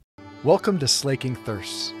Welcome to Slaking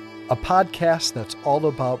Thirsts, a podcast that's all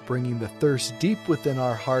about bringing the thirst deep within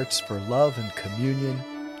our hearts for love and communion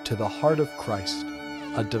to the heart of Christ,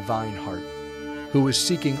 a divine heart, who is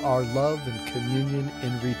seeking our love and communion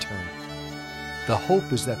in return. The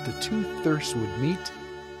hope is that the two thirsts would meet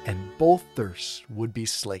and both thirsts would be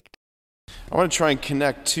slaked. I want to try and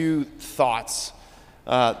connect two thoughts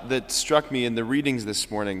that struck me in the readings this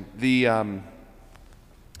morning.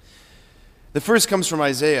 The first comes from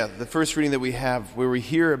Isaiah, the first reading that we have, where we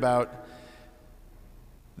hear about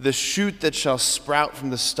the shoot that shall sprout from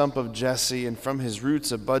the stump of Jesse, and from his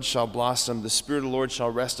roots a bud shall blossom. The Spirit of the Lord shall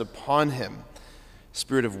rest upon him,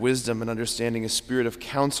 spirit of wisdom and understanding, a spirit of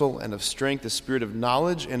counsel and of strength, a spirit of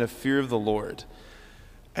knowledge and of fear of the Lord.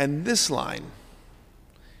 And this line,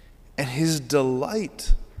 and his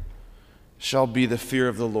delight shall be the fear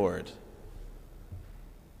of the Lord.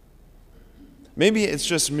 Maybe it's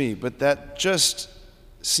just me, but that just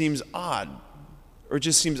seems odd, or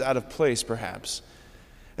just seems out of place, perhaps.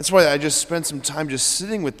 That's why I just spent some time just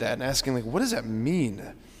sitting with that and asking, what does that mean?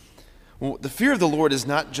 Well, the fear of the Lord is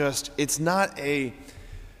it's not a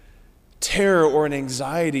terror or an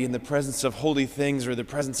anxiety in the presence of holy things or the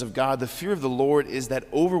presence of God. The fear of the Lord is that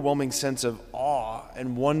overwhelming sense of awe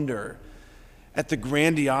and wonder at the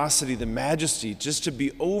grandiosity, the majesty, just to be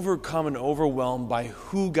overcome and overwhelmed by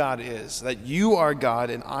who God is, that you are God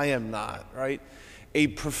and I am not, right? A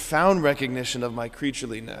profound recognition of my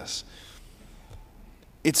creatureliness.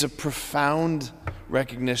 It's a profound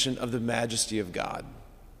recognition of the majesty of God.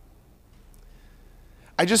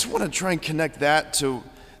 I just want to try and connect that to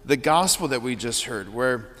the gospel that we just heard,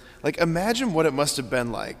 where, imagine what it must have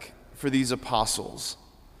been like for these apostles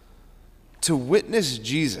to witness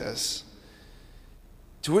Jesus,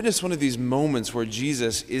 to witness one of these moments where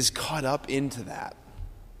Jesus is caught up into that,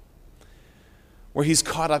 where he's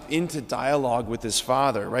caught up into dialogue with his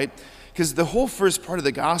Father, right? Because the whole first part of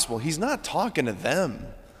the gospel, he's not talking to them.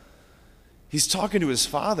 He's talking to his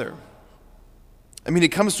Father. I mean,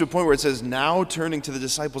 it comes to a point where it says, now turning to the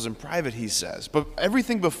disciples in private, he says. But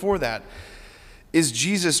everything before that is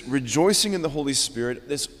Jesus rejoicing in the Holy Spirit,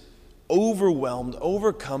 this overwhelmed,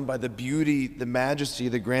 overcome by the beauty, the majesty,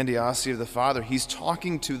 the grandiosity of the Father. He's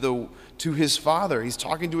talking to his Father. He's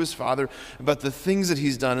talking to his Father about the things that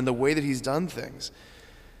he's done and the way that he's done things.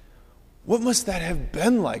 What must that have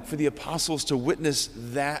been like for the apostles to witness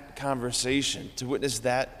that conversation, to witness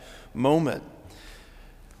that moment?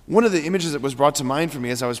 One of the images that was brought to mind for me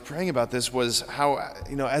as I was praying about this was how,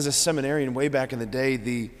 as a seminarian way back in the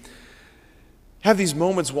day, have these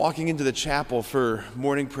moments walking into the chapel for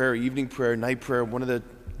morning prayer, evening prayer, night prayer, one of the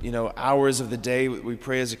hours of the day we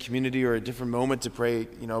pray as a community, or a different moment to pray,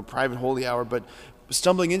 private holy hour, but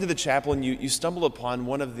stumbling into the chapel and you stumble upon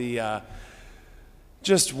one of the I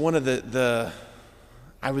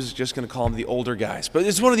was just going to call them the older guys, but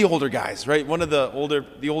it's one of the older guys, right? One of the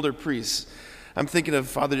older priests. I'm thinking of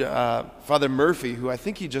Father Murphy, who I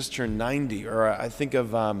think he just turned 90, or I think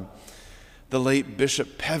of the late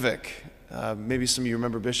Bishop Pevick. Maybe some of you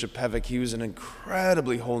remember Bishop Pevick. He was an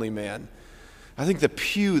incredibly holy man. I think the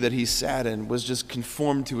pew that he sat in was just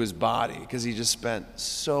conformed to his body because he just spent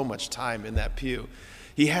so much time in that pew.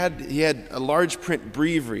 He had a large print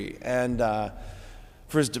breviary and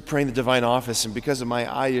for his praying the divine office, and because of my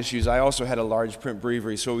eye issues, I also had a large print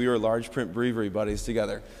breviary, so we were large print breviary buddies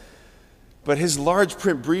together. But his large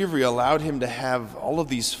print breviary allowed him to have all of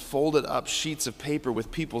these folded up sheets of paper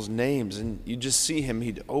with people's names, and you just see him,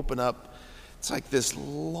 he'd open up, it's like this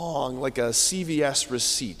long, like a CVS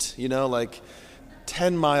receipt,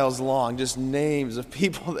 10 miles long, just names of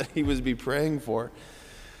people that he would be praying for.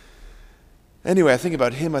 Anyway, I think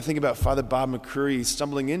about him, I think about Father Bob McCreary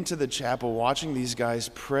stumbling into the chapel, watching these guys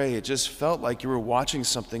pray. It just felt like you were watching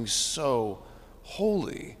something so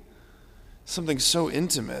holy, something so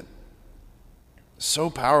intimate,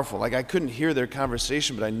 so powerful. I couldn't hear their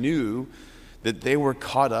conversation, but I knew that they were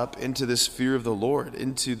caught up into this fear of the Lord,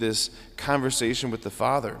 into this conversation with the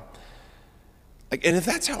Father. And if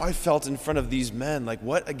that's how I felt in front of these men,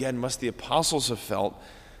 what again must the apostles have felt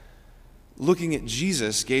looking at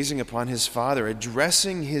Jesus, gazing upon his Father,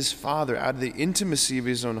 addressing his Father out of the intimacy of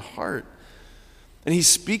his own heart. And he's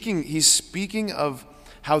speaking of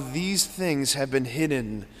how these things have been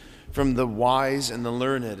hidden from the wise and the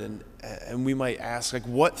learned. And we might ask,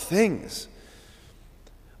 what things?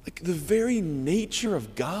 The very nature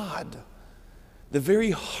of God, the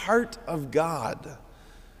very heart of God,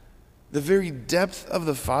 the very depth of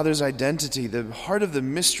the Father's identity, the heart of the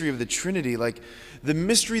mystery of the Trinity, the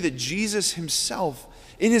mystery that Jesus himself,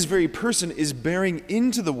 in his very person, is bearing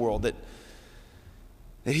into the world, that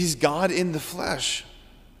he's God in the flesh.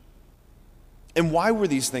 And why were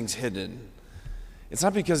these things hidden? It's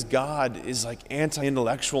not because God is like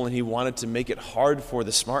anti-intellectual and he wanted to make it hard for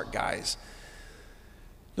the smart guys.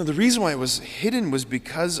 No, the reason why it was hidden was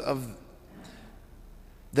because of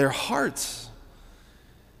their hearts.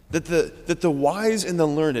 That the wise and the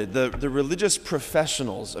learned, the religious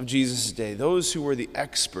professionals of Jesus' day, those who were the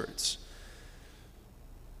experts,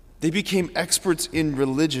 they became experts in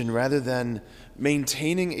religion rather than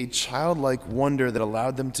maintaining a childlike wonder that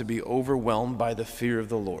allowed them to be overwhelmed by the fear of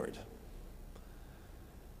the Lord,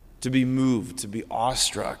 to be moved, to be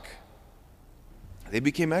awestruck. They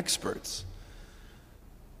became experts.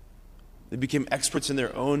 They became experts in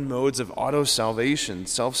their own modes of auto-salvation,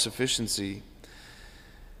 self-sufficiency.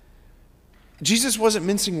 Jesus wasn't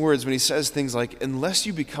mincing words when he says things like, unless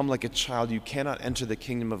you become like a child, you cannot enter the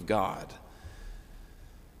kingdom of God.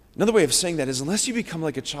 Another way of saying that is, unless you become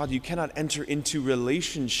like a child, you cannot enter into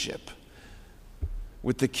relationship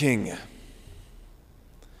with the King. If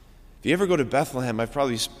you ever go to Bethlehem, I've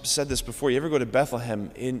probably said this before, you ever go to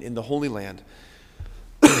Bethlehem in the Holy Land,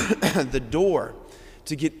 the door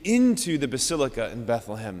to get into the basilica in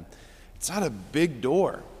Bethlehem, it's not a big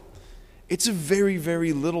door. It's a very,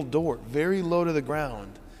 very little door, very low to the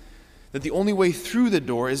ground. That the only way through the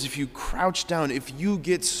door is if you crouch down, if you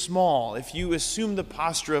get small, if you assume the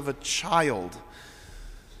posture of a child.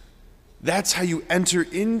 That's how you enter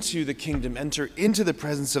into the kingdom, enter into the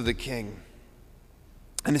presence of the King.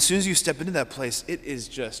 And as soon as you step into that place, it is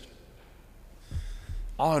just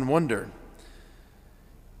awe and wonder.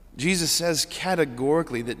 Jesus says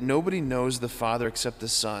categorically that nobody knows the Father except the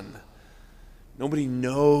Son. Nobody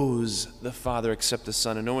knows the Father except the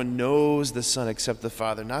Son, and no one knows the Son except the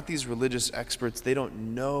Father. Not these religious experts. They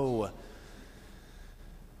don't know.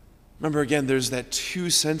 Remember, again, there's that two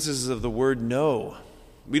senses of the word know.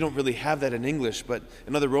 We don't really have that in English, but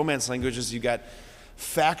in other Romance languages, you've got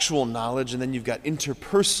factual knowledge, and then you've got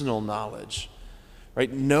interpersonal knowledge.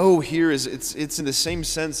 Right? Know here is, it's in the same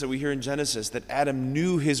sense that we hear in Genesis, that Adam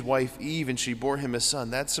knew his wife Eve, and she bore him a son.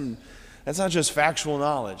 That's not just factual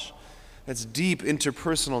knowledge. That's deep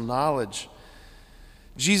interpersonal knowledge.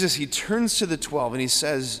 Jesus, he turns to the 12 and he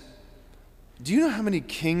says, do you know how many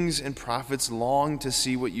kings and prophets long to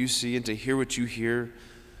see what you see and to hear what you hear,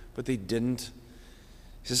 but they didn't?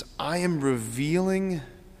 He says, I am revealing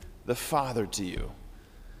the Father to you.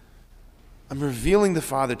 I'm revealing the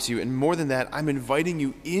Father to you, and more than that, I'm inviting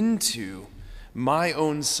you into my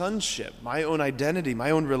own sonship, my own identity,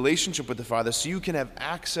 my own relationship with the Father, so you can have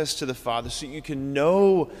access to the Father, so you can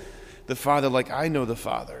know the Father like I know the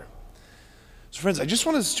Father. So friends, I just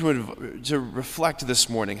want us to reflect this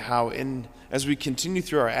morning how as we continue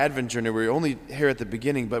through our Advent journey, we're only here at the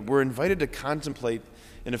beginning, but we're invited to contemplate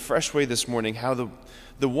in a fresh way this morning how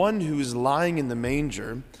the one who is lying in the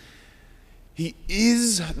manger, he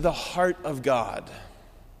is the heart of God.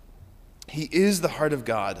 He is the heart of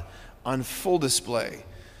God on full display.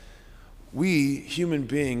 We, human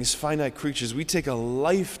beings, finite creatures, we take a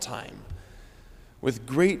lifetime with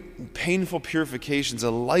great painful purifications,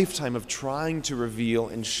 a lifetime of trying to reveal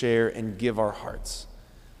and share and give our hearts.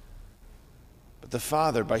 But the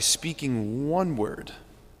Father, by speaking one word,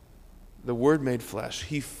 the Word made flesh,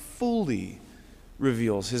 he fully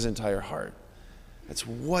reveals his entire heart. That's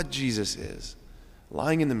what Jesus is.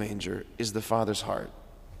 Lying in the manger is the Father's heart.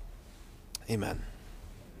 Amen.